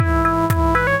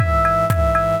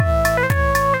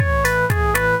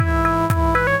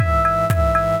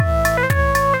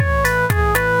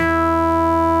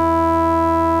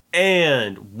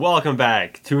welcome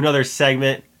back to another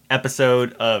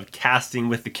episode of Casting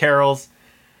with the Carrolls.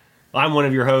 I'm one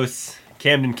of your hosts,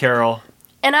 Camden Carroll.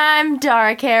 And I'm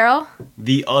Dara Carroll.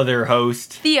 The other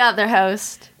host.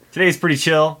 Today's pretty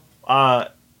chill. As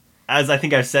I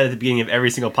think I've said at the beginning of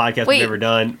every single podcast we've ever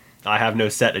done, I have no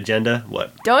set agenda.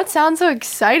 What? Don't sound so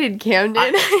excited,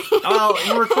 Camden.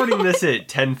 We're recording this at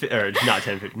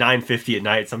 9:50 at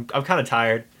night, so I'm kind of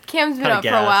tired. Cam's been up for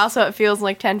a while, so it feels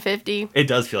like 10:50. It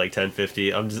does feel like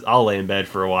 10:50. I'll lay in bed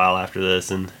for a while after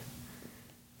this and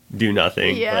do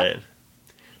nothing. Yeah.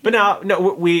 But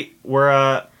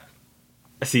we're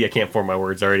see, I can't form my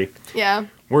words already. Yeah.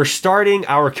 We're starting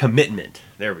our commitment.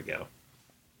 There we go.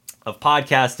 Of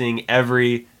podcasting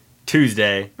every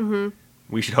Tuesday. Mm-hmm.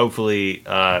 We should hopefully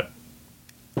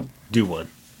do one.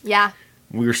 Yeah.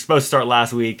 We were supposed to start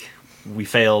last week. We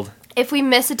failed. If we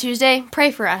miss a Tuesday,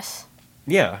 pray for us.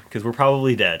 Yeah, because we're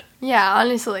probably dead. Yeah,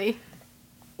 honestly.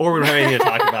 Or we don't have anything to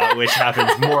talk about, which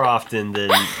happens more often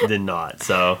than not.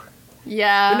 So.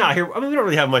 Yeah. We're not here. I mean, we don't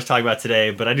really have much to talk about today,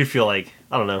 but I do feel like,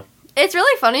 I don't know. It's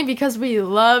really funny because we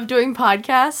love doing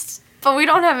podcasts, but we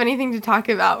don't have anything to talk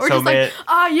about. We're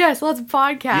yes, let's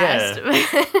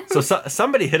podcast. Yeah. So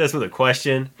somebody hit us with a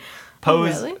question.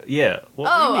 Really? Yeah.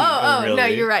 Well, really? No,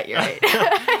 you're right.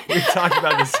 We've talked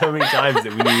about this so many times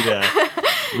that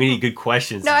we need good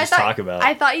questions to talk about.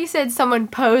 I thought you said someone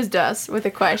posed us with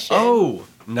a question. Oh,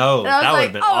 no. That would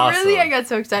have been awesome. Oh, really? I got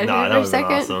so excited for a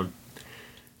second. Awesome.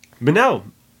 But no.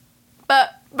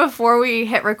 But before we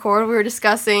hit record, we were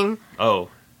discussing who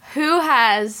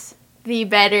has the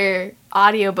better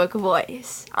audiobook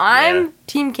voice. I'm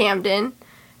Team Camden.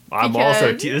 I'm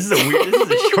also this is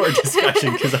a short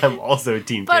discussion because I'm also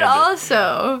Team Camden. But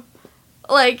also,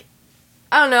 I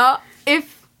don't know,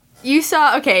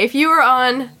 if you were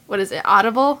on,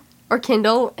 Audible or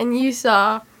Kindle, and you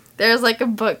saw there's a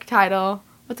book title.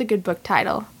 What's a good book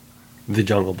title? The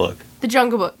Jungle Book. The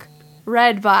Jungle Book,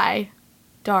 read by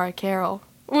Dara Carroll.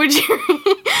 Would you?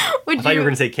 I thought you were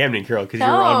going to say Camden Carroll because you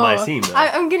were on my team. Though.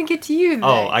 I'm going to get to you. Next.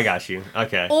 Oh, I got you.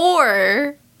 Okay.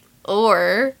 Or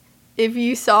if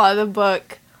you saw the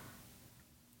book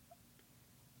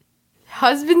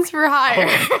Husbands for Hire.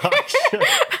 Oh my gosh.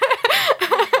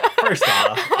 First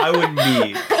off, I wouldn't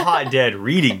be hot dead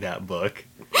reading that book.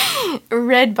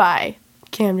 Read by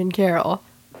Camden Carroll.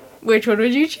 Which one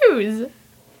would you choose?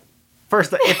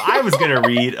 First, if I was going to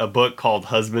read a book called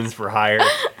Husbands for Hire,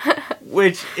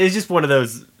 which is just one of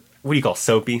those, what do you call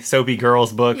soapy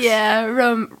girls books? Yeah,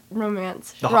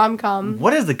 romance, rom-com.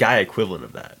 What is the guy equivalent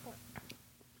of that?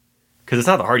 Because it's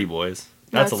not the Hardy Boys.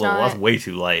 That's that's way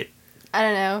too light. I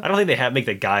don't know. I don't think they make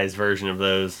the guys version of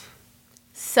those.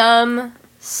 Some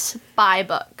spy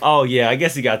book. Oh yeah, I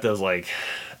guess you got those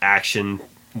action.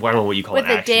 I don't know what you call it.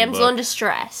 With a damsel in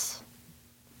distress.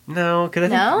 No,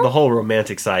 because I think the whole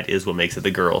romantic side is what makes it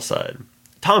the girl side.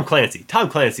 Tom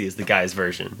Clancy is the guy's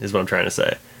version, is what I'm trying to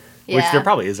say. Yeah. Which there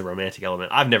probably is a romantic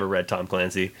element. I've never read Tom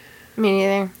Clancy. Me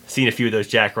neither. Seen a few of those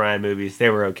Jack Ryan movies. They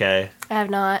were okay. I have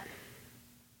not.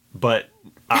 But,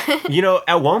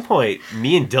 at one point,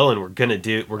 me and Dylan were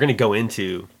gonna go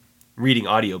into reading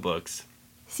audiobooks.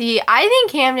 See, I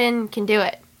think Camden can do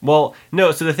it. Well,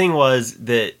 no, so the thing was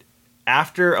that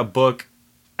after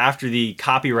the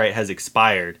copyright has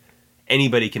expired,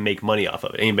 anybody can make money off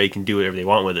of it. Anybody can do whatever they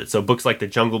want with it. So books like The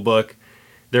Jungle Book,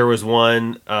 there was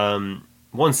one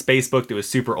space book that was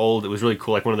super old. It was really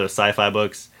cool, like one of those sci-fi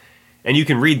books. And you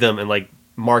can read them and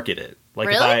market it.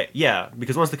 Really?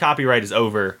 Because once the copyright is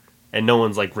over and no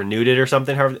one's renewed it or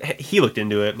something, however, he looked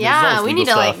into it. Yeah, we need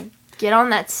to get on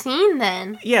that scene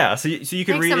then. Yeah, so you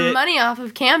can read it. Make some money off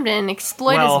of Camden and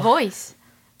exploit his voice.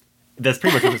 That's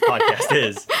pretty much what this podcast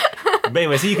is. But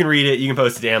anyway, so you can read it, you can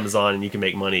post it to Amazon, and you can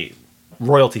make money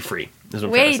royalty free. Is what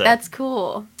I'm trying to say. That's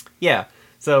cool. Yeah.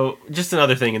 So just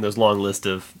another thing in those long list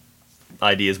of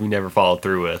ideas we never followed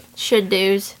through with. Should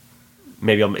do's.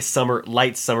 Maybe I'll make summer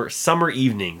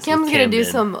evenings. Cam's gonna do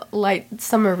some light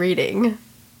summer reading.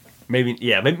 Maybe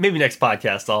next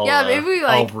podcast I'll maybe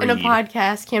in a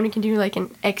podcast Camden can do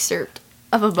an excerpt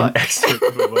of a book.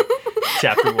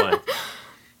 Chapter 1.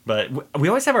 But we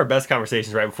always have our best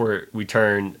conversations right before we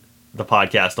turn the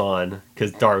podcast on,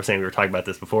 because Dara was saying we were talking about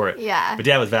this before it. Yeah. But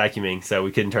Dad was vacuuming, so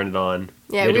we couldn't turn it on.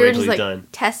 Yeah, we were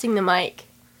just testing the mic.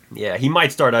 Yeah, he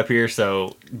might start up here,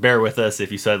 so bear with us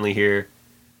if you suddenly hear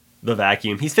the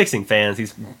vacuum. He's fixing fans.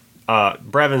 He's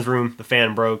Brevin's room, the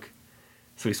fan broke,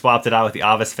 so he swapped it out with the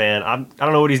Avis fan. I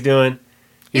don't know what he's doing.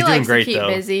 He's doing great, though.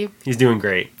 Busy. He's doing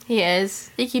great. He is.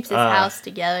 He keeps his house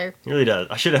together. He really does.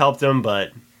 I should have helped him,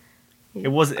 but it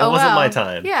wasn't my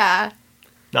time. Yeah.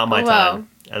 Not my time,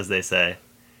 as they say.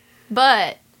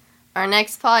 But our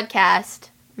next podcast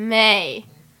may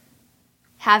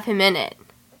have him in it.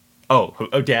 Oh,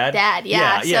 Dad? Dad,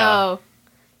 yeah. So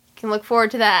you can look forward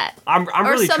to that. I'm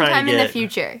really trying to sometime get... in the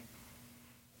future.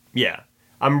 Yeah.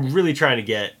 I'm really trying to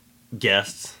get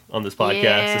guests on this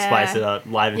podcast to spice it up,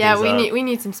 liven things up. Yeah, we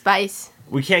need some spice.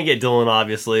 We can't get Dylan,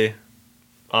 obviously.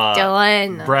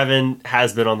 Dylan. Brevin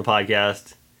has been on the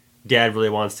podcast. Dad really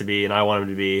wants to be, and I want him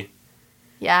to be.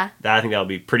 Yeah. I think that'll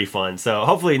be pretty fun. So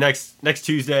hopefully next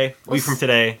Tuesday, a week from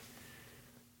today,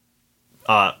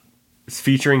 it's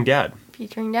featuring Dad.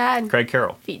 Featuring Dad. Craig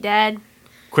Carroll. Feet Dad.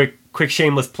 Quick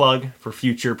shameless plug for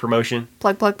future promotion.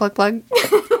 Plug.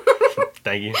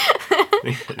 Thank you.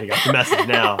 They got the message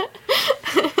now.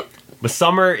 But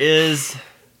summer is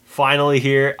finally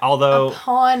here,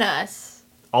 upon us.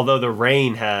 Although the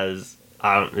rain has,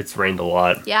 it's rained a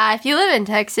lot. Yeah, if you live in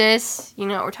Texas, you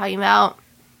know what we're talking about.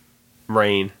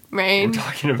 Rain. Rain. We're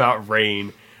talking about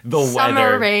rain. The Summer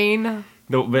weather. Rain.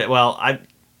 I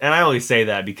only say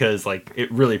that because like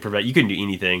it really you couldn't do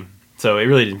anything. So it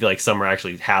really didn't feel like summer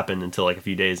actually happened until like a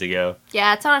few days ago.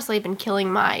 Yeah, it's honestly been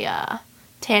killing my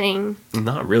tanning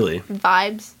Not really.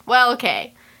 vibes. Well,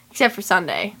 okay. Except for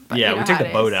Sunday. But Yeah, you know we took how the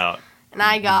it boat is. out. And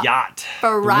I got Yacht.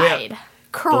 fried. Whip.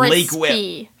 Crispy. The lake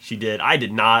whip. She did. I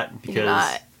did not because You did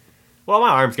not. well, my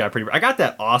arms got pretty. I got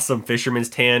that awesome fisherman's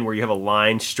tan where you have a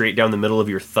line straight down the middle of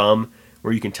your thumb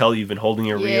where you can tell you've been holding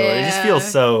your reel. And it just Yeah. feels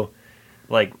so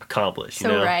like accomplished. So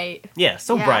you know? right. Yeah,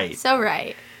 so bright. So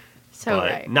right. So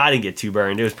But right. no, I didn't get too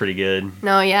burned. It was pretty good.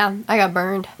 No, yeah. I got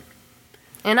burned.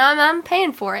 And I'm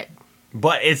paying for it.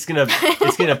 But it's gonna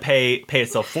pay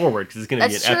itself forward because it's gonna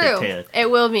That's be an true. epic tan.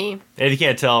 It will be. And if you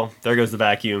can't tell, there goes the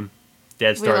vacuum.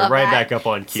 Dad We started love right that. back up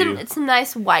on cue. It's some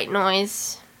nice white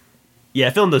noise. Yeah,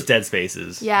 film those dead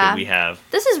spaces Yeah. that we have.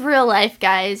 This is real life,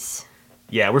 guys.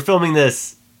 Yeah, we're filming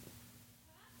this.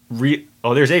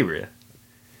 Oh, there's Abria.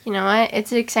 You know what?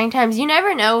 It's exciting times. You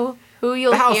never know who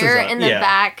you'll The house hear is up, in the yeah.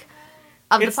 back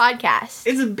of It's- the podcast.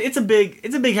 It's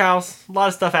a big house. A lot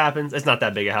of stuff happens. It's not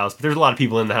that big a house, but there's a lot of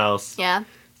people in the house. Yeah.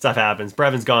 Stuff happens.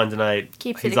 Brevin's gone tonight.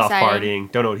 Keeps He's it off exciting.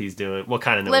 partying. Don't know what he's doing. Well,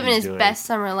 kind of know Living what his he's doing. best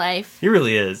summer life. He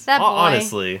really is. That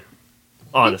boy.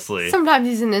 Honestly. Sometimes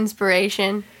he's an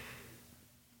inspiration.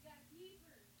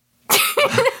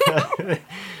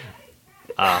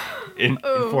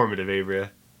 Informative, Abria.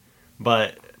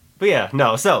 But yeah,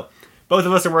 no. So both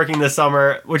of us are working this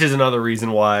summer, which is another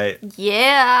reason why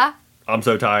Yeah. I'm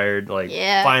so tired. Like,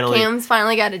 Yeah. finally. Cam's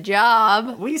finally got a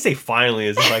job. When you say finally,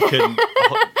 as if I couldn't.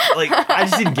 Like, I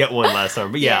just didn't get one last summer.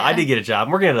 But yeah, Yeah. I did get a job.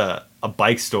 I'm working at a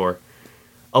bike store,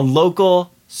 a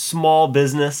local small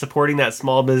business, supporting that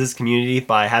small business community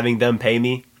by having them pay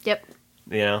me. Yep.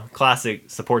 You know, classic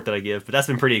support that I give. But that's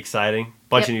been pretty exciting.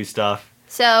 Bunch of new stuff.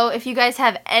 So if you guys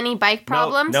have any bike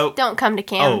problems, nope. don't come to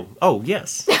Cam. Oh,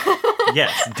 yes.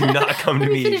 Yes, do not come to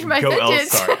Let me me. finish my Go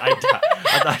sentence. Sorry, I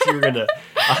thought you were gonna.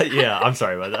 Yeah, I'm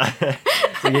sorry about that.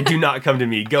 So yeah, do not come to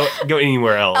me. Go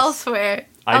anywhere else. Elsewhere.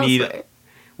 I need- Elsewhere.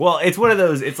 Well, it's one of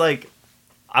those. It's like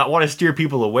I want to steer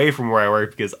people away from where I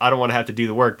work because I don't want to have to do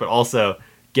the work, but also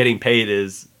getting paid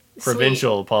is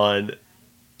provincial upon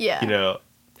Yeah.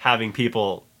 having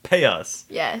people pay us.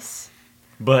 Yes.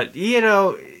 But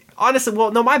honestly,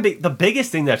 well, no, the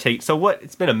biggest thing that I've taken. So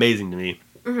it's been amazing to me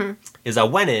is I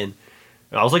went in.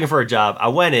 I was looking for a job. I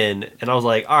went in and I was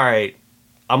like, all right,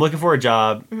 I'm looking for a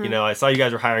job. I saw you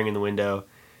guys were hiring in the window.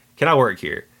 Can I work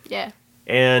here? Yeah.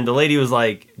 And the lady was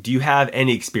like, do you have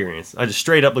any experience? I just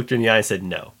straight up looked her in the eye and said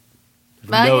no.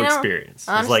 Well, No experience. It's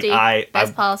Honesty, like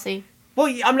best policy. well,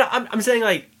 yeah, I'm saying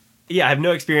like, yeah, I have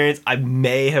no experience. I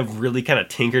may have really kind of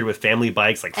tinkered with family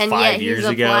bikes like And 5 years he's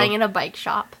ago. applying in a bike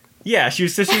shop. Yeah, she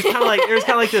was kind of like, it was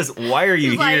kind of like this, why are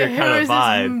you He's here like, kind who of is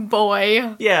vibe. this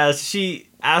boy? Yeah, she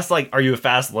asked like, are you a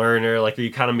fast learner? Like, are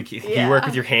you kind of, do you work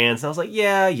with your hands? And I was like,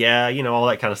 yeah, all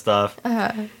that kind of stuff.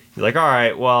 You're like, all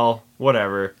right, well,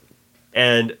 whatever.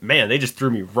 And man, they just threw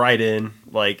me right in,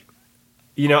 like,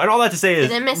 and all that to say is,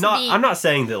 Didn't miss a beat. I'm not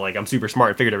saying that like I'm super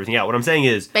smart and figured everything out. What I'm saying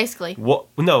is, Basically. what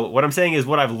I'm saying is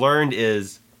what I've learned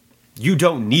is you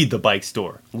don't need the bike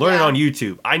store. Learn it Yeah. on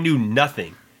YouTube. I knew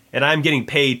nothing. And I'm getting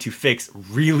paid to fix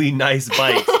really nice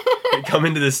bikes that come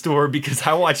into the store because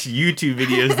I watched YouTube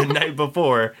videos the night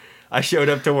before I showed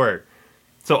up to work.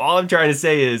 So all I'm trying to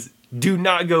say is do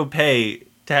not go pay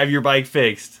to have your bike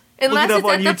fixed. Unless Look it it's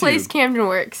up at on the YouTube. place Camden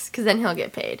works, because then he'll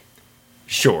get paid.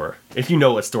 Sure. If you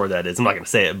know what store that is. I'm not going to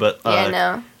say it, but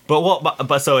No.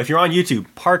 But so if you're on YouTube,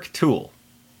 Park Tool,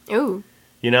 Ooh.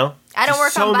 I don't I don't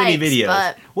work so on many bikes, videos.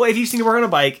 but- Well, if you've seen me work on a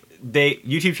bike,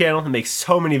 YouTube channel makes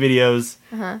so many videos,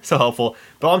 so helpful.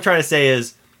 But all I'm trying to say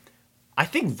is, I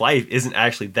think life isn't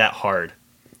actually that hard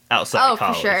outside Oh, of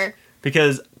college. for sure.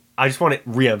 Because I just want to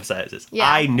reemphasize this.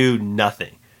 Yeah. I knew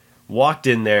nothing. Walked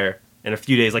in there, in a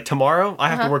few days. Like tomorrow, I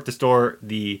have to Uh-huh. work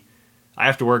I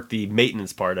have to work the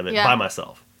maintenance part of it Yeah. by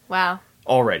myself Wow.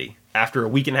 already. After a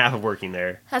week and a half of working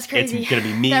there, That's crazy. It's gonna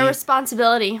be me. That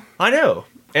responsibility. I know,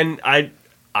 and I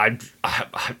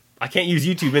can't use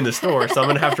YouTube in the store, so I'm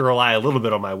gonna have to rely a little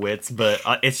bit on my wits. But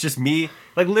it's just me.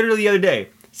 Like literally the other day,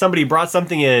 somebody brought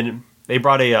something in. They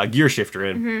brought a gear shifter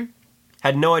in. Mm-hmm.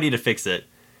 Had no idea to fix it.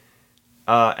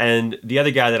 And the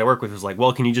other guy that I work with was like,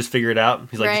 "Well, can you just figure it out?"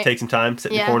 He's like, Right. "Just take some time,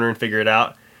 sit in Yeah. the corner, and figure it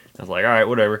out." I was like, "All right,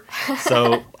 whatever."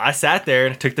 So I sat there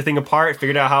and took the thing apart,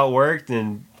 figured out how it worked,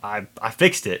 and I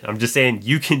fixed it. I'm just saying,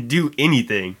 you can do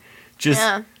anything. Just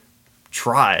Yeah.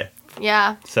 try.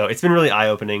 Yeah. So it's been really eye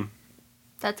opening.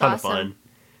 That's Ton awesome. of fun.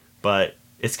 But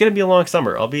it's gonna be a long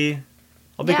summer. I'll be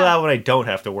Yeah. glad when I don't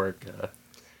have to work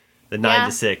the 9 Yeah.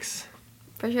 to 6.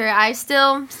 For sure. I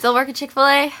still work at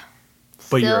Chick-fil-A.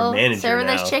 But you're a Still manager serving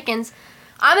now. those chickens.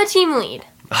 I'm a team lead.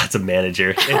 It's a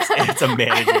manager. It's a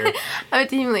manager. I'm a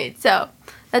team lead. So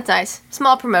that's nice.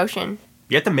 Small promotion.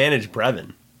 You have to manage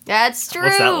Brevin. That's true.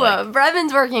 What's that like?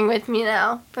 Brevin's working with me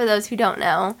now. For those who don't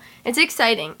know, it's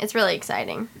exciting. It's really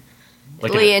exciting.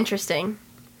 Like Really interesting.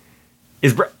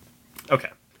 Okay.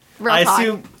 Real I talk.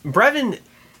 assume Brevin.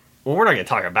 Well, we're not gonna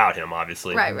talk about him,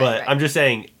 obviously. Right, but right. I'm just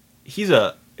saying he's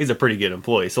a pretty good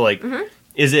employee. So like, Mhm.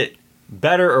 is it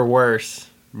better or worse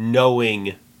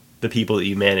knowing the people that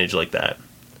you manage like that?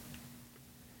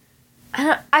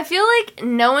 I feel like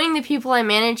knowing the people I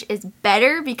manage is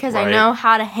better because I Right. know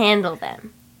how to handle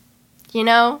them. You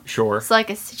know? Sure. It's like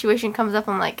a situation comes up,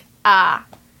 I'm like,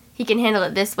 he can handle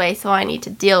it this way, so I need to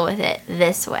deal with it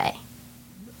this way.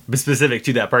 But specific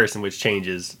to that person, which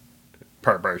changes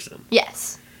per person.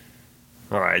 Yes.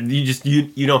 All right.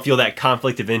 You don't feel that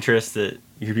conflict of interest that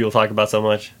you hear people talk about so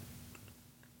much.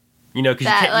 You know, because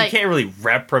That, you can't really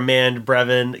reprimand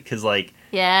Brevin because like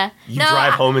Yeah. you No,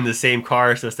 drive home in the same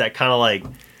car, so it's that kind of like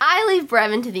I leave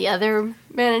Brevin to the other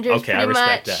managers okay, I pretty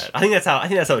respect much. that. I think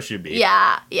that's how it should be.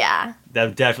 Yeah, yeah.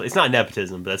 That definitely it's not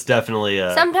nepotism, but that's definitely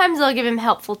Sometimes I'll give him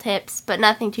helpful tips, but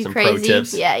nothing too Some pro crazy.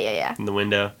 tips. Yeah. in the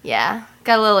window. Yeah.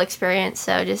 Got a little experience,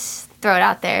 so just throw it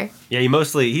out there. Yeah,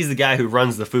 he's the guy who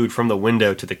runs the food from the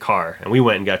window to the car, and we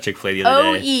went and got Chick-fil-A the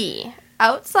other day. OE.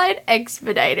 Outside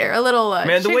Expediter. A little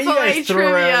Man, the way you Chick-fil-A guys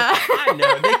throw around, I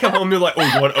know they come home. They're like, "Oh,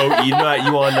 you want OE?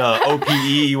 You want OPE?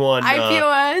 You want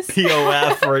IPOS.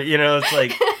 POF?" Or it's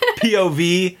like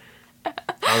POV. I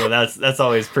don't know. That's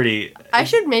always pretty. I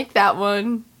should make that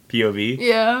one. POV.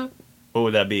 Yeah. What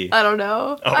would that be? I don't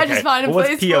know. Oh, I just okay. find a Well,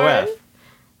 place what's POF? for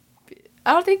it.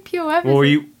 I don't think POF What were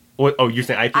is you? What? Oh, you're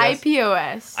saying IPS?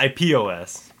 IPOS.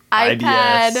 IPOS.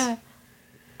 iPad. IBS.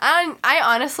 I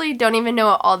honestly don't even know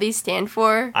what all these stand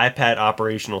for. iPad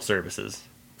Operational Services.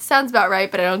 Sounds about right,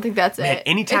 but I don't think that's Man, it.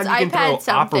 anytime It's you can iPad throw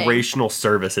something. operational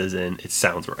services in, it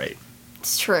sounds right.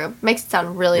 It's true. Makes it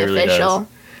sound really It really official. does.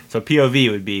 So POV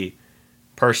would be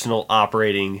personal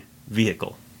operating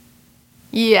vehicle.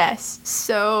 Yes.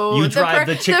 So You drive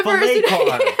the Chick-fil-A person-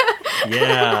 car.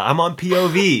 Yeah, I'm on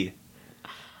POV.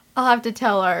 I'll have to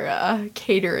tell our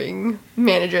catering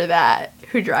manager that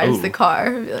who drives Ooh. the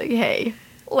car. Be like, hey,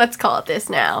 let's call it this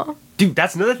now. Dude,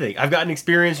 that's another thing. I've gotten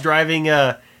experience driving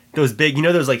those big,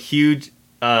 those like huge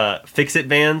fix-it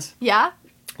vans. Yeah.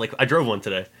 Like I drove one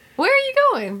today. Where are you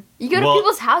going? You go Well, to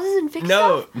people's houses and fix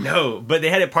stuff? No, but they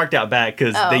had it parked out back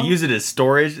because they Oh. use it as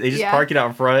storage. They just Yeah. park it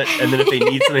out front, and then if they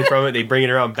need something from it, they bring it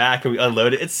around back and we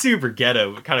unload it. It's super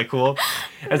ghetto, but kind of cool.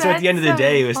 And so at the end of the That's so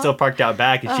day, it was fun. still parked out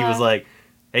back, and she was Uh-huh. like,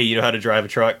 "Hey, you know how to drive a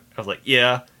truck?" I was like,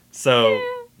 "Yeah." So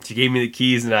she gave me the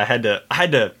keys, and I had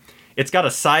to. It's got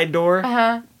a side door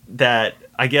Uh-huh. that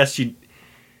I guess she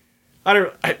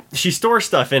stores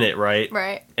stuff in it, right?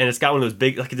 Right. And it's got one of those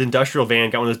big, like an industrial van,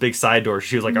 got one of those big side doors.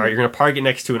 She was like, Mm-hmm. all right, you're going to park it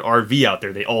next to an RV out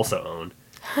there they also own.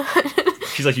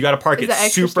 She's like, you got to park Is it that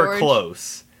extra super storage?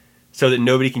 close so that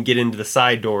nobody can get into the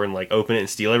side door and like open it and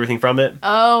steal everything from it.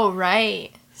 Oh,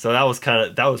 right. So that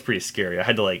was pretty scary. I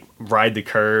had to like ride the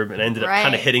curb and I ended up Right.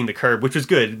 kind of hitting the curb, which was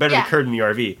good. Better Yeah. the curb than the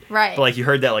RV. Right. But like you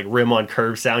heard that like rim on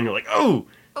curb sound, you're like, oh!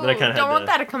 And then I Ooh, kind of don't want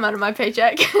that to come out of my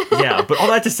paycheck. Yeah, but all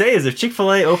that to say is if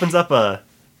Chick-fil-A opens up a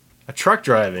truck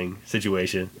driving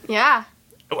situation, Yeah.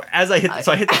 as I hit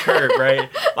the curb, right?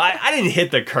 I didn't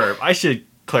hit the curb. I should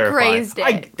clarify. Grazed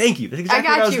it. Thank you. That's exactly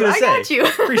I what I got was you. going to say. I got you.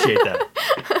 Appreciate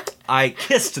that. I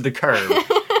kissed the curb.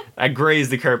 I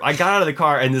grazed the curb. I got out of the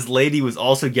car, and this lady was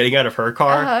also getting out of her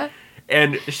car, Uh-huh.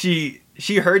 and she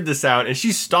heard the sound, and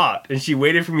she stopped, and she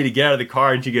waited for me to get out of the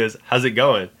car, and she goes, "How's it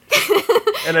going?"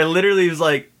 And I literally was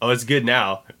like, "Oh, it's good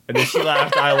now." And then she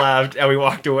laughed, I laughed, and we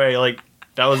walked away. Like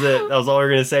that was it. That was all we were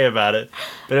gonna say about it.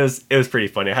 But it was pretty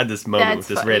funny. I had this moment with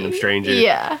this funny. random stranger.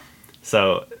 Yeah.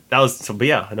 But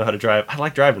yeah, I know how to drive. I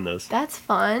like driving those. That's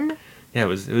fun. yeah, it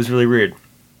was really weird.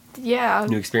 Yeah.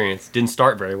 New experience. Didn't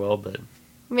start very well, but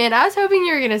Man, I was hoping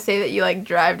you were gonna say that you like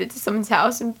drive it to someone's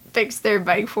house and fix their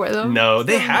bike for them. no,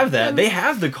 they have that. They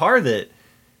have the car that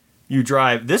you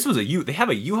drive. This was they have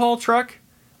a U-Haul truck,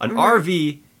 an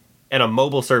RV, and a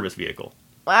mobile service vehicle.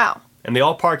 Wow. And they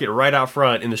all park it right out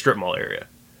front in the strip mall area.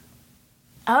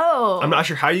 Oh. I'm not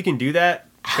sure how you can do that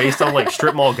based on like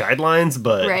strip mall guidelines,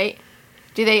 but Right.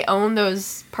 Do they own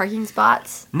those parking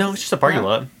spots? no, it's just a parking No.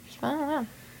 lot. I don't know.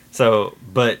 So,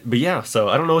 but yeah, so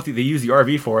I don't know what they use the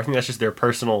RV for. I think that's just their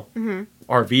personal Mm-hmm.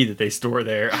 RV that they store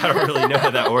there. I don't really know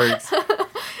how that works.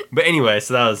 But anyway,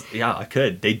 so that was, yeah, I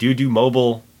could. They do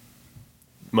mobile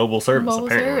service, Mobile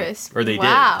apparently. service. Or they did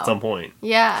Wow. at some point.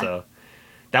 Yeah. So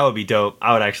that would be dope.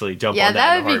 I would actually jump Yeah, on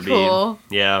that in a that would be heartbeat. cool.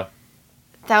 Yeah,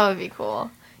 That would be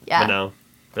cool. Yeah. but no.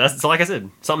 But that's, so like I said,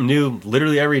 something new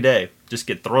literally every day. Just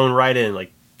get thrown right in,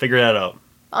 like, figure that out.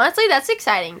 Honestly, that's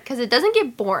exciting because it doesn't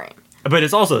get boring. But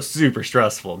it's also super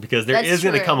stressful because there That's is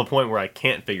going to true. come a point where I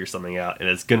can't figure something out and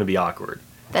it's going to be awkward.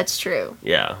 That's true.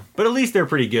 Yeah. But at least they're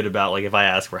pretty good about, like, if I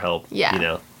ask for help, Yeah. you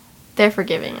know. They're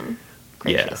forgiving and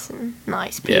Yeah. gracious and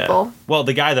nice Yeah. people. Well,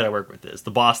 the guy that I work with is,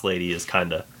 the boss lady is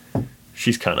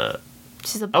she's kind of,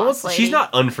 She's a boss lady. she's not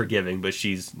unforgiving, but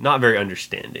she's not very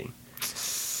understanding.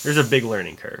 There's a big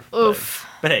learning curve. Oof.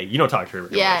 But hey, you don't talk to her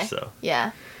very Yeah. much, so. Yeah.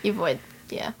 You avoid.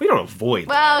 Yeah. We don't avoid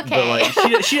Well, that. But,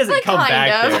 okay. like, she doesn't Like, come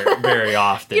back kind of. there very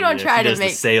often. You don't know, try she to does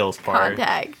make the sales part.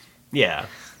 Contact. Yeah.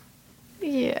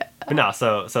 Yeah. But no,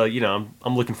 so you know,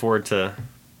 I'm looking forward to.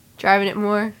 Driving it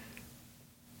more.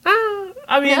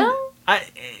 I mean, No?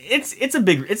 it's a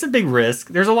big risk.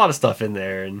 There's a lot of stuff in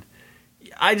there, and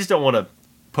I just don't want to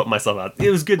put myself out. It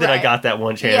was good that I Right. got that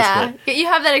one chance. Yeah. You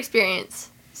have that experience.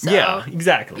 But So yeah,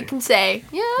 exactly. You can say,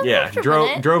 yeah. Yeah, I've driven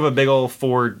it. drove a big old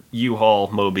Ford U-Haul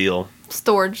mobile.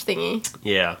 Storage thingy.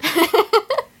 Yeah.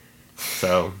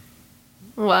 So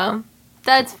Wow.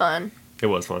 That's fun. it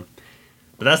was fun.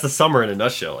 But that's the summer in a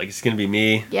nutshell. Like, it's gonna be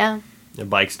me, Yeah. a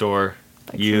bike store,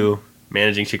 Bike you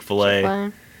managing Chick-fil-A.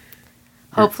 Fun.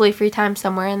 Hopefully free time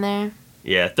somewhere in there.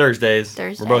 Yeah, Thursdays.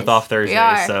 We're both off We Thursdays,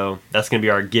 are. so that's gonna be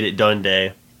our get it done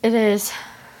day. It is.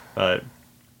 But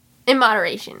In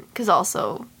moderation, because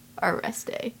also our rest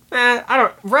day.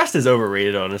 rest is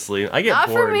overrated, honestly. I get Not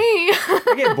bored. for me.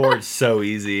 I get bored so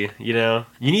easy, you know?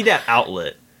 You need that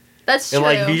outlet. That's true. And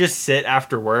like if you just sit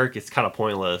after work, it's kind of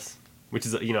pointless. Which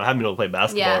is, you know, I haven't been able to play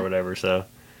basketball Yeah. or whatever, so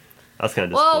that's kind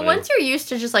of well, disappointing. once you're used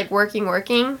to just like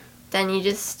working, then you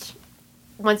just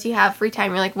once you have free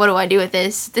time, you're like, what do I do with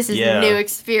this? This is Yeah. a new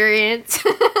experience.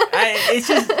 It's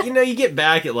just, you know, you get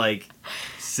back at like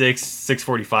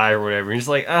 6:45 or whatever, and you're just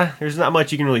like, there's not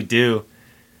much you can really do.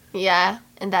 Yeah,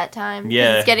 in that time. 'Cause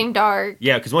Yeah. It's getting dark.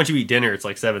 Yeah, because once you eat dinner, it's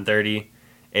like 7:30,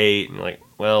 8, and you're like,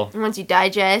 well, And once you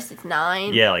digest, it's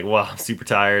 9. yeah, like, well, I'm super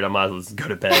tired. I might as well just go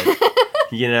to bed.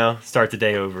 You know, start the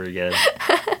day over again.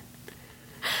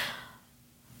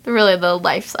 Really the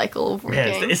life cycle of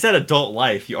Man, working. it's that adult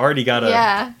life. You already gotta,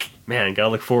 yeah. gotta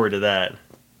look forward to that,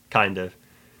 kind of.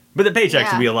 But the paychecks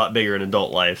Yeah. will be a lot bigger in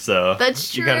adult life, so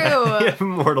That's you gotta true. you have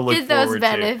more to look Get those forward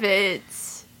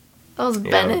benefits. Those Yeah.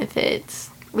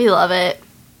 benefits. We love it.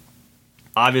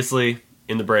 Obviously,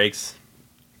 in the breaks,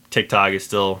 TikTok is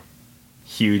still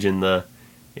huge in the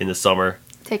summer.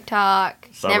 TikTok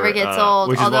Summer, never gets old.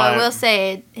 which is Although why- I will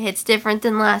say it hits different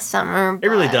than last summer. It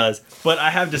really but- does. But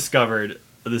I have discovered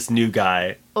this new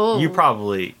guy. Oh. You've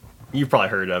probably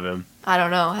heard of him. I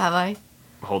don't know. Have I?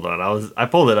 Hold on, I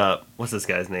pulled it up. What's this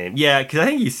guy's name? Yeah, because I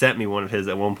think you sent me one of his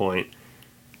at one point.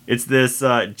 It's this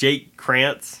Jake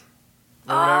Krantz.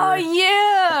 Or Oh whatever.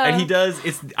 yeah. And he does.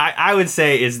 I would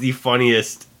say is the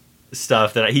funniest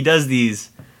stuff that he does. These,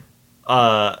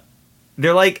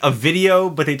 they're like a video,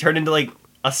 but they turn into like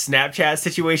a Snapchat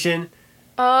situation.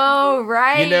 Oh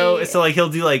right. You know, so like he'll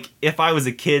do like if I was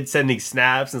a kid sending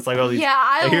snaps, and it's like all these. Yeah,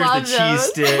 I like, here's love the cheese those.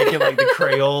 stick and like the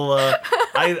Crayola.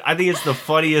 I think it's the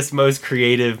funniest, most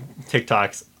creative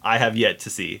TikToks I have yet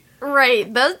to see.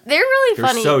 Right. Those they're really They're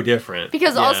funny. so different.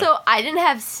 Because Yeah. also I didn't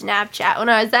have Snapchat when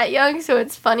I was that young, so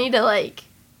it's funny to like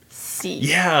see.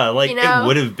 Yeah, like You know? it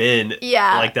would have been.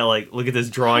 Yeah. Like that. Like look at this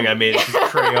drawing I made. It's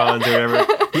just crayons or whatever.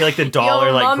 Be like the dollar,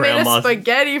 Yo, like Mom made grandma's. us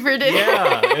spaghetti for dinner.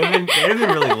 Yeah, it'd been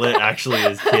really lit actually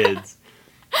as kids.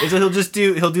 And so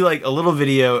he'll do like a little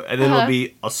video, and then Uh-huh. it'll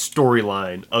be a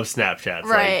storyline of Snapchats.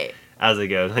 Right. Like, as it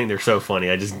goes. I think they're so funny.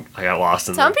 I got lost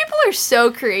in Some them. people are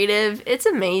so creative. It's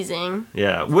amazing.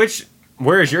 Yeah.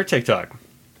 Where is your TikTok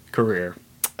career?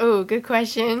 Oh, good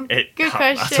question. Good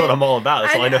question. That's what I'm all about.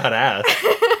 That's all I know how to ask.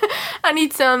 I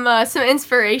need some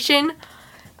inspiration.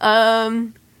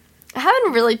 I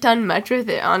haven't really done much with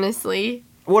it, honestly.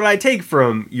 what I take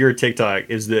from your TikTok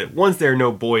is that once there are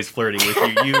no boys flirting with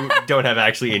you, you don't have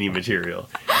actually any material.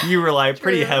 You rely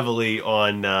pretty heavily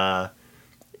on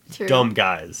dumb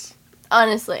guys.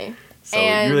 Honestly. So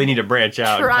you really need to branch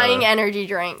out. Trying energy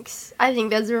drinks. I think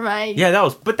that's where my... Yeah,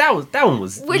 that one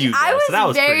was which you, I was, so that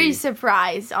was very pretty...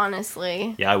 surprised,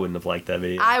 honestly. Yeah, I wouldn't have liked that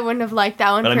video. I wouldn't have liked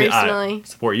that one but personally. I mean, I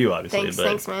support you, obviously.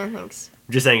 Thanks, man. Thanks.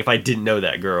 I'm just saying, if I didn't know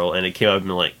that girl and it came up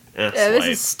and like, this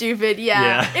is stupid.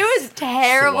 Yeah. It was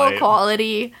terrible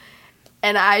quality.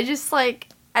 And I just like,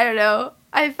 I don't know.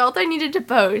 I felt I needed to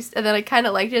post, and then I kind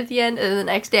of liked it at the end, and then the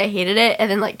next day I hated it,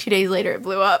 and then like 2 days later it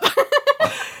blew up.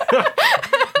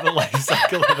 The life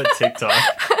cycle of a TikTok.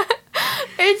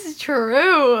 It's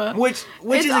true. Which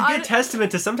is a good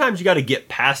testament to sometimes you got to get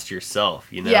past yourself,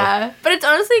 you know? Yeah, but it's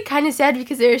honestly kind of sad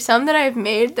because there are some that I've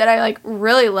made that I like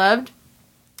really loved.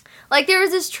 Like there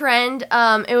was this trend,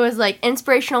 it was like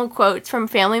inspirational quotes from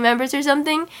family members or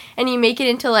something, and you make it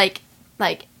into like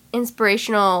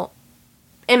inspirational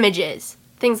images.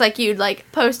 Things like you'd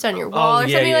like post on your wall or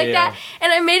something like that.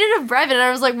 And I made it of Brevin, and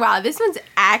I was like, wow, this one's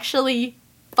actually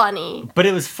funny. But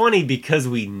it was funny because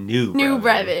we knew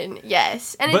Brevin,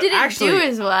 yes. And it didn't do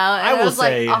as well. And I will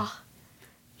say, like, oh.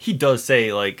 He does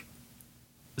say like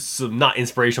some not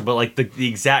inspirational, but like the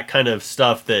exact kind of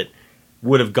stuff that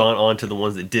would have gone on to the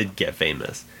ones that did get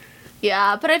famous.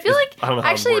 Yeah, but I feel like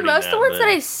actually most of the words that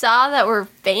I saw that were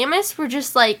famous were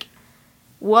just like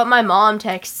what my mom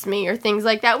texts me or things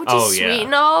like that, which is sweet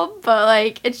and all, but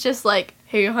like it's just like,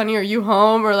 hey honey, are you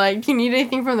home? Or like, do you need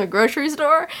anything from the grocery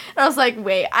store? And I was like,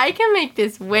 wait, I can make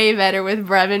this way better with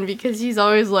Brevin because he's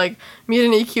always like, meet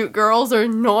any cute girls or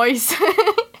noise.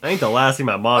 I think the last thing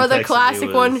my mom texted me was... Or the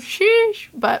classic one, sheesh,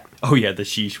 but... Oh yeah, the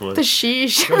sheesh one. The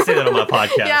sheesh. Don't say that on my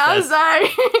podcast. Yeah, I'm sorry.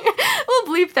 We'll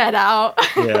bleep that out.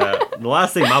 Yeah, the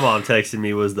last thing my mom texted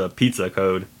me was the pizza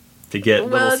code to get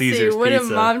Little Caesars what pizza. What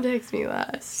did mom text me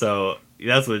last? So...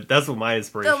 That's what my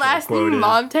inspiration. The last thing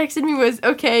Mom texted me was,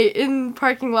 okay, in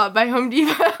parking lot by Home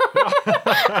Depot.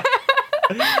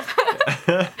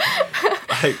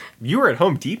 You were at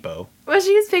Home Depot. Well,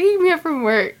 she was picking me up from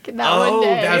work one day. Oh,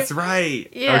 that's right.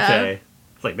 Yeah. Okay.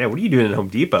 It's like, man, what are you doing at Home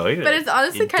Depot? But it's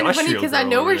honestly kind of funny because I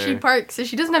know where she parks, so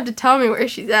she doesn't have to tell me where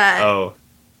she's at. Oh.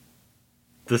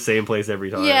 The same place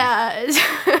every time. Yeah.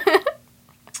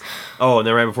 Oh, and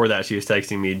then right before that, she was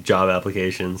texting me job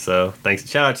applications. So thanks.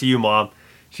 Shout out to you, Mom.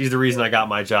 She's the reason I got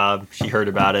my job. She heard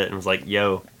about it and was like,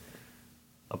 yo,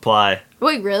 apply.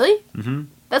 Wait, really? Mm-hmm.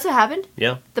 That's what happened?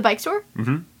 Yeah. The bike store?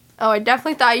 Mm-hmm. Oh, I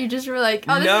definitely thought you just were like,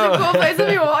 oh, this is a cool place to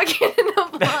be walking and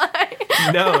apply.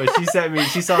 No,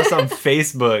 she saw some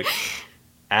Facebook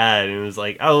ad and it was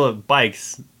like, oh, look,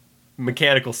 bikes,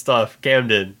 mechanical stuff,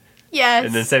 Camden. Yes.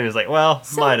 And then Sammy was like, well,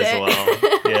 might as well.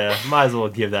 Yeah, might as well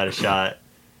give that a shot.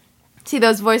 See,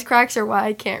 those voice cracks are why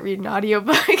I can't read an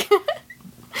audiobook.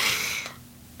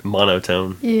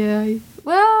 Monotone. Yeah.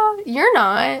 Well, you're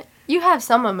not. You have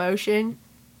some emotion.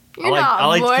 You're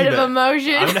not void of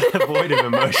emotion. I'm not void of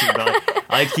emotion, but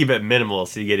I like to keep it minimal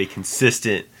so you get a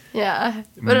consistent but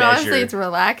honestly, it's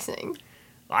relaxing.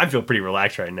 I feel pretty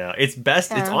relaxed right now. It's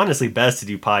best. It's honestly best to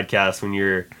do podcasts when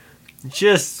you're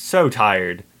just so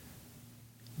tired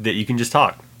that you can just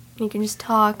talk. You can just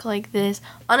talk like this.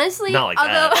 Honestly, not like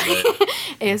that,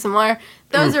 ASMR,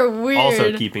 those are weird.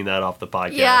 Also keeping that off the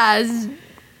podcast. Yeah.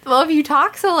 Well, if you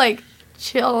talk so like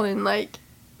chill and like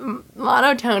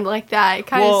monotone like that, it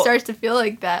kind of starts to feel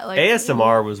like that. Like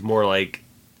ASMR was more like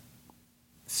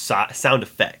sound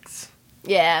effects.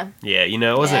 Yeah. Yeah, you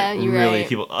know, it wasn't really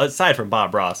people aside from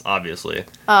Bob Ross, obviously.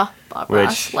 Oh, Bob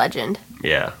Ross, legend.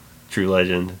 Yeah, true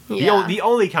legend. Yeah. The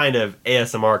only kind of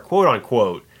ASMR, quote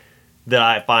unquote, that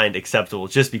I find acceptable,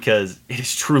 just because it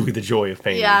is truly the joy of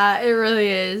painting. Yeah, it really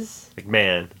is. Like,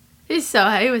 man, he was so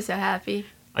happy.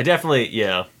 I definitely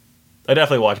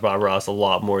watch Bob Ross a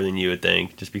lot more than you would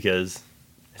think, just because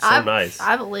it's so nice.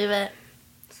 I believe it.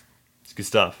 It's good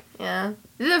stuff. Yeah.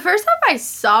 The first time I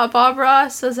saw Bob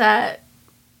Ross was at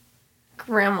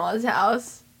Grandma's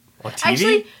house. On TV?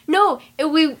 Actually, no. It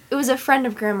was a friend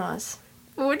of Grandma's.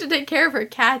 We went to take care of her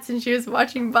cats, and she was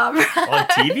watching Bob Ross. On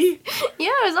TV? Yeah,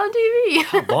 it was on TV.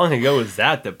 How long ago was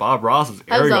that Bob Ross was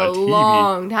airing on TV? That was a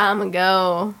long time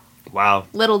ago. Wow.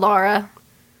 Little Dara.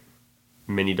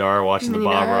 Mini Dara watching the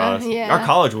Bob Ross. Yeah. Our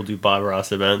college will do Bob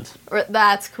Ross events.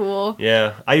 That's cool.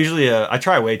 Yeah. I usually, I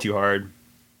try way too hard.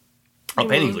 Oh,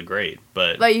 paintings look great,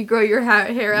 but... Like you grow your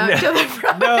hair out to the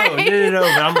front. No, but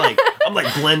I'm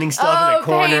like blending stuff in a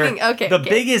corner. Painting. Okay, the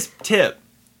biggest tip...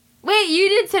 Wait, you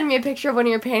did send me a picture of one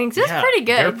of your paintings. It was pretty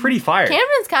good. They're pretty fire.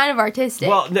 Camden's kind of artistic.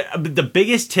 Well, the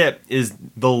biggest tip is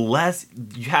the less...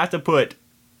 You have to put...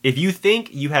 If you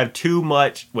think you have too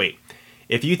much... Wait.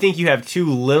 If you think you have too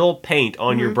little paint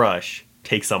on Mm-hmm. your brush,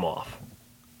 take some off.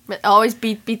 But always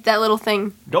beat that little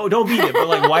thing. Don't beat it, but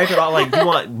like wipe it off. Like you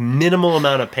want minimal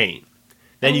amount of paint.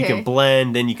 Then you Okay. can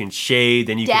blend. Then you can shade.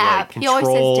 Then you can Dab. like He control.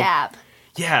 always says dab.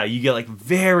 Yeah, you get like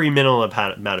very minimal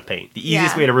amount of paint. The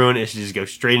easiest Yeah. way to ruin it is to just go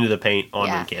straight into the paint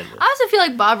onto Yeah. the canvas. I also feel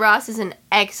like Bob Ross is an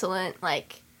excellent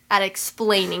at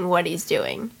explaining what he's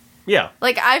doing. Yeah.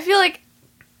 Like I feel like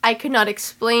I could not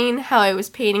explain how I was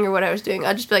painting or what I was doing.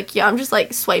 I'd just be like, yeah, I'm just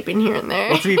like swiping here and there.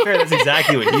 Well, to be fair, that's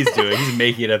exactly what he's doing. He's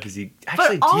making it up as he.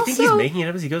 Actually, do you think he's also- making it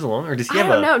up as he goes along, or does he I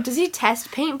have don't know. Does he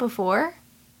test paint before?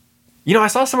 You know, I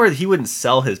saw somewhere that he wouldn't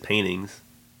sell his paintings.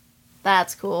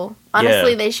 That's cool.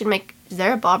 Honestly, Yeah. they should make. Is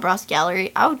there a Bob Ross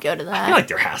gallery? I would go to that. I feel like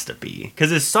there has to be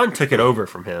because his son took it over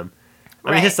from him.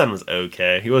 I mean, his Right. son was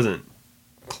okay. He wasn't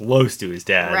close to his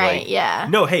dad. Right, Like, yeah.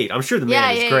 No hate. I'm sure the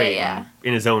man is great yeah.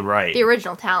 in his own right. The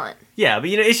original talent. Yeah, but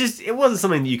you know, it's just it wasn't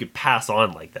something that you could pass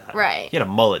on like that. Right. He had a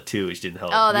mullet too, which didn't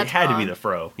help. Oh, It that's had to be fun. the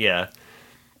fro. Yeah.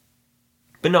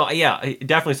 But no, yeah, I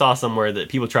definitely saw somewhere that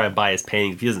people try and buy his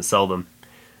paintings. He doesn't sell them,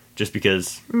 just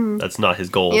because that's not his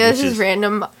goal. Mm. Yeah, which this is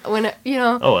random.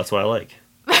 Oh, that's what I like.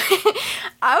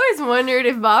 I always wondered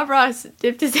if Bob Ross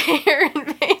dipped his hair in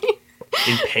paint.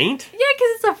 In paint, Yeah, because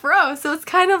it's a fro, so it's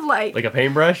kind of like. like a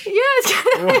paintbrush. Yeah, it's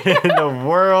kind What of. in the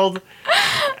world?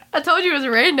 I told you it was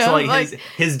random. So like, like,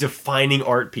 his defining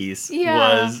art piece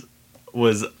Yeah.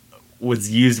 was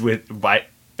used by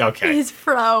okay. his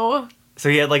fro. So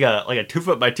he had like a 2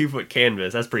 foot by 2 foot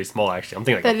canvas. That's pretty small actually. I'm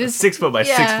thinking like That a is- 6 foot by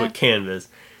 6 yeah. foot canvas,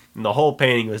 and the whole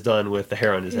painting was done with the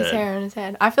hair on his His head. hair on his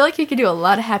head. I feel like he could do a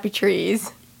lot of happy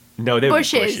trees. No, they would be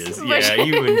Bushes. bushes. Bushes. Yeah,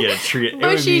 you wouldn't get a tree. It would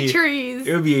Bushy be, trees.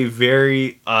 It would be a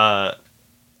very what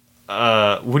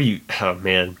do you? Oh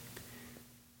man,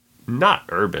 not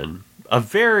urban. A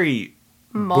very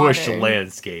bush Modern.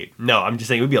 landscape. No, I'm just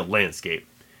saying it would be a landscape.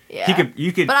 Yeah.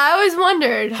 You could. But I always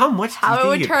wondered How much how do it you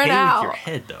would think you could turn paint out. with your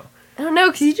head though? I don't know,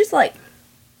 because you just like,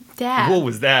 dab. What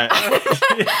was that?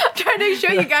 I'm trying to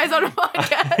show you guys on a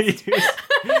podcast.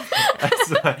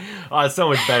 It's so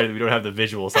much better that we don't have the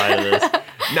visual side of this.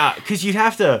 Nah, because you'd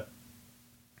have to.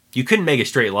 You couldn't make a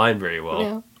straight line very well.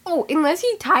 No. Oh, unless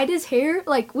he tied his hair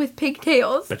like with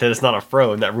pigtails. But then it's not a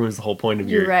fro, and that ruins the whole point of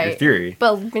your, You're right. your theory.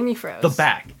 But mini froze. The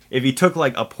back. If you took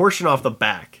like a portion off the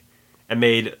back and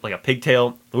made like a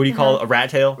pigtail, what do you call it? A rat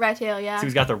tail? Rat tail, yeah. So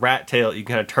he's got the rat tail you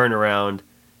can kind of turn around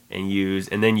and use,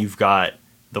 and then you've got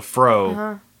the fro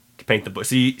Uh-huh. to paint the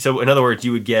bush. So in other words,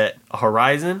 you would get a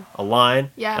horizon, a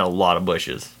line, Yeah. and a lot of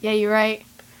bushes. Yeah, you're right.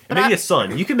 And But maybe I- a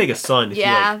sun. You could make a sun if you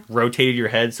Yeah. like rotated your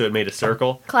head so it made a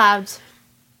circle. Clouds.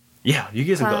 Yeah, you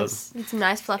get some Clouds. It's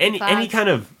nice fluffy any clouds. kind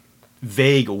of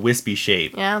vague wispy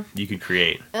shape Yeah. you could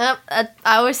create. Yep,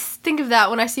 I always think of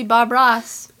that when I see Bob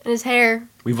Ross and his hair.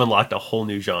 We've unlocked a whole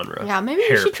new genre. Yeah, maybe we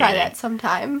hair should try painting. that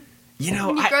sometime. You know,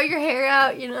 When you grow your hair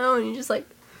out, and you just like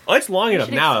it's long enough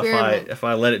should now experiment. if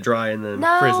I let it dry and then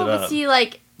no. frizz it But up. see,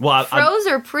 like Well, froze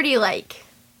are pretty like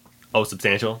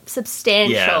substantial.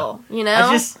 substantial. You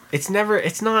know. It's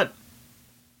not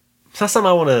something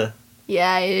I want to.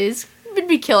 Yeah, it is. It'd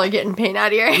be killer getting paint out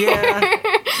of your hair.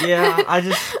 Yeah,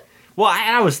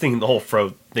 I was thinking the whole fro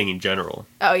thing in general.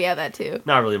 Oh yeah, that too.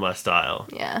 Not really my style.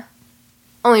 Yeah.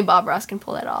 Only Bob Ross can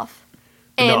pull that off,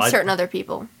 and No, certain other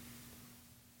people.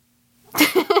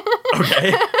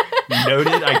 Okay,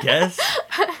 noted, I guess.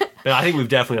 But I think we've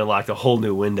definitely unlocked a whole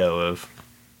new window of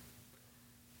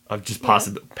just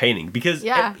possible painting because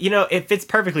Yeah. it fits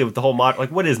perfectly with the whole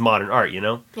what is modern art,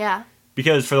 Yeah.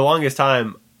 Because for the longest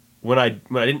time, when I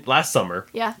didn't last summer,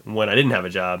 Yeah. when I didn't have a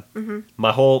job, Mm-hmm.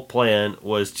 my whole plan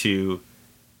was to.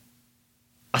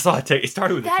 I saw it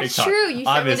started with a That's TikTok. true. You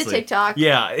sent me the TikTok.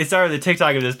 Yeah, it started with a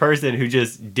TikTok of this person who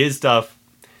just did stuff.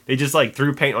 They just like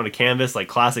threw paint on a canvas, like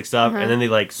classic stuff, and then they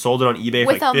like sold it on eBay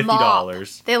for With like a mop.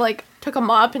 $50. They like took a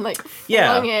mop and like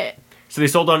Yeah. flung it. So they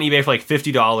sold it on eBay for like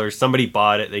 $50. Somebody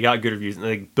bought it. They got good reviews and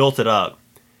they built it up.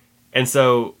 And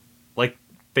so, like,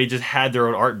 they just had their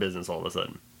own art business all of a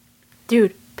sudden.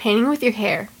 Dude, painting with your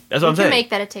hair. That's what I'm You can saying. make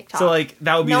that a TikTok. So like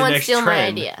that would be no the one's next stealing my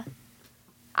trend. idea.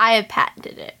 I have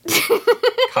patented it.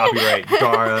 Copyright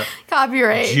Dara.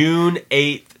 Copyright June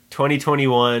 8th,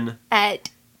 2021, at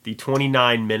the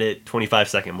 29-minute,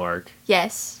 25-second mark.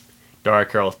 yes. Dara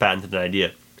Carroll has patented an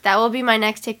idea. That will be my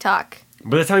next TikTok.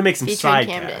 But that's how we make some Featuring side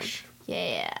Camden. cash.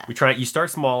 Yeah. You start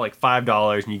small, like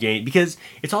 $5, and you gain, because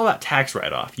it's all about tax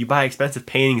write-off. You buy expensive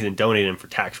paintings and donate them for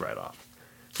tax write-off.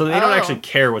 So they don't Oh. actually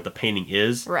care what the painting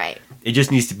is. Right. It just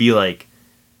needs to be like,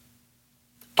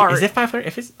 Art. is it $500?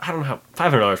 If it's, I don't know how,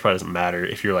 $500 probably doesn't matter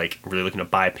if you're like really looking to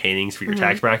buy paintings for your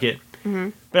tax bracket. Mm-hmm.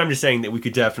 But I'm just saying that we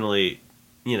could definitely,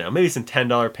 maybe some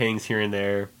 $10 paintings here and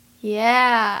there.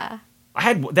 Yeah. I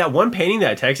had that one painting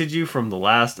that I texted you from the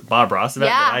last Bob Ross event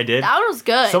that I did. That one was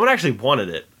good. Someone actually wanted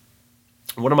it.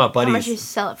 One of my buddies. How much did you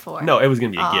sell it for? No, it was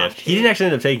going to be a gift. Shoot. He didn't actually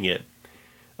end up taking it.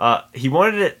 He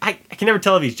wanted it. I can never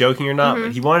tell if he's joking or not,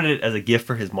 but he wanted it as a gift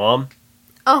for his mom.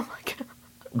 Oh my god.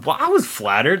 Well, I was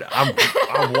flattered.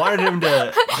 I wanted him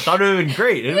to. I thought it would have been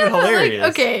great. It would have been hilarious.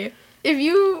 Like, okay, if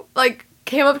you like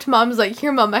came up to mom's like,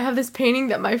 here, mom, I have this painting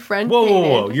that my friend painted.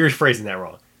 Whoa! You're phrasing that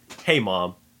wrong. Hey,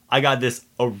 mom, I got this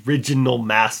original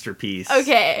masterpiece.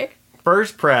 Okay.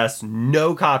 First press,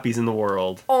 no copies in the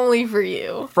world. Only for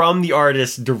you. From the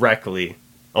artist directly,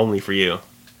 only for you.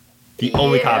 The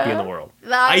only copy in the world.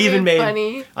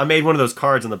 I made one of those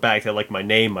cards on the back that had like my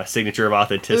name, my signature of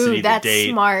authenticity, Ooh, that's the date,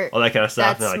 smart. all that kind of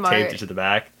stuff, That's and I taped it to the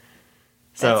back.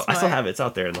 So That's I still smart. have it. It's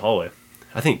out there in the hallway.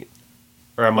 I think,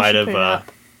 or I You might should have. put it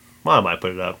up. Well, I might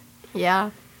put it up. Yeah.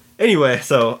 Anyway,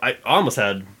 so I almost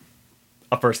had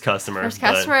a first customer. First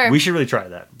but customer. We should really try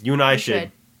that. You and I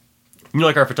should. You know,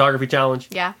 like our photography challenge.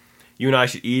 Yeah. You and I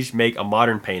should each make a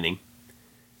modern painting,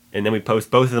 and then we post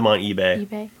both of them on eBay.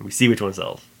 eBay. And we see which one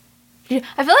sells. I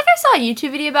feel like I saw a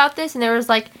YouTube video about this, and there was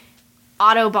like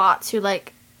Autobots who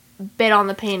like bid on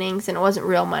the paintings, and it wasn't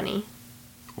real money.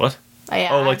 What? Oh yeah,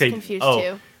 Oh, I like was confused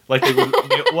too. Like they would.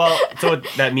 Well, so what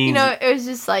that means. You know, it was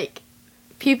just like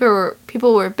people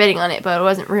were bidding on it, but it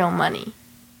wasn't real money.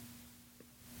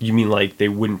 You mean like they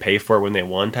wouldn't pay for it when they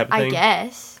won, type of thing? I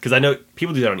guess. Because I know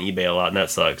people do that on eBay a lot, and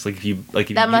that sucks. Like if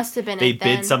That must have been they it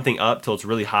bid then. something up till it's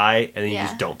really high, and then you Yeah.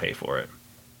 just don't pay for it.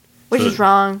 Which So- is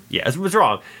wrong. Yeah, it's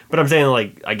wrong. But I'm saying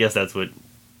like I guess that's what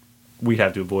we'd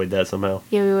have to avoid that somehow.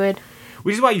 Yeah, we would.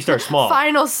 Which is why you start small.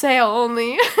 Final sale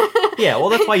only. Yeah, well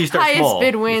that's why you start Highest small. bid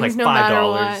It's wins like no $5. matter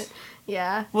what.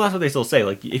 Yeah, Well, that's what they still say.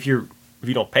 Like if you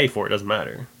don't pay for it, it doesn't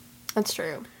matter. that's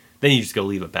true. Then you just go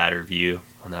leave a bad review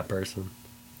on that person.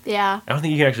 Yeah. I don't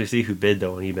think you can actually see who bid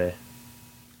though on eBay.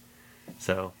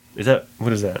 So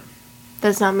what is that?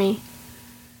 That's not me.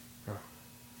 I'm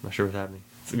not sure what's happening.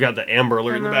 So we got the Amber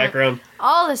Alert in the know. background.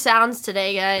 All the sounds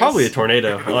today, guys. Probably a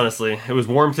tornado, honestly. It was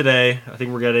warm today. I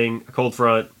think we're getting a cold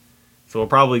front. So we'll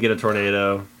probably get a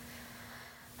tornado.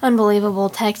 Unbelievable.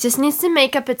 Texas needs to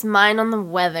make up its mind on the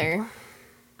weather.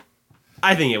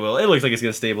 I think it will. It looks like it's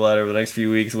going to stable out over the next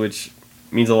few weeks, which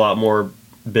means a lot more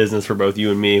business for both you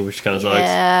and me, which kind of sucks.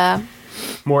 Yeah.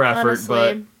 More effort, Honestly.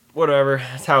 but whatever.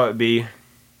 That's how it be.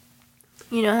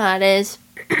 You know how it is.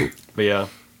 But yeah.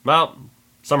 Well,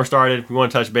 summer started. We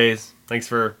want to touch base. Thanks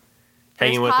for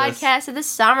hanging with First us. podcast of the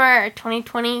summer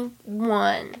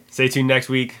 2021. Stay tuned next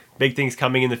week. Big things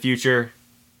coming in the future.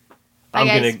 Bye,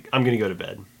 guys. I'm gonna go to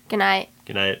bed. Good night.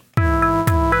 Good night.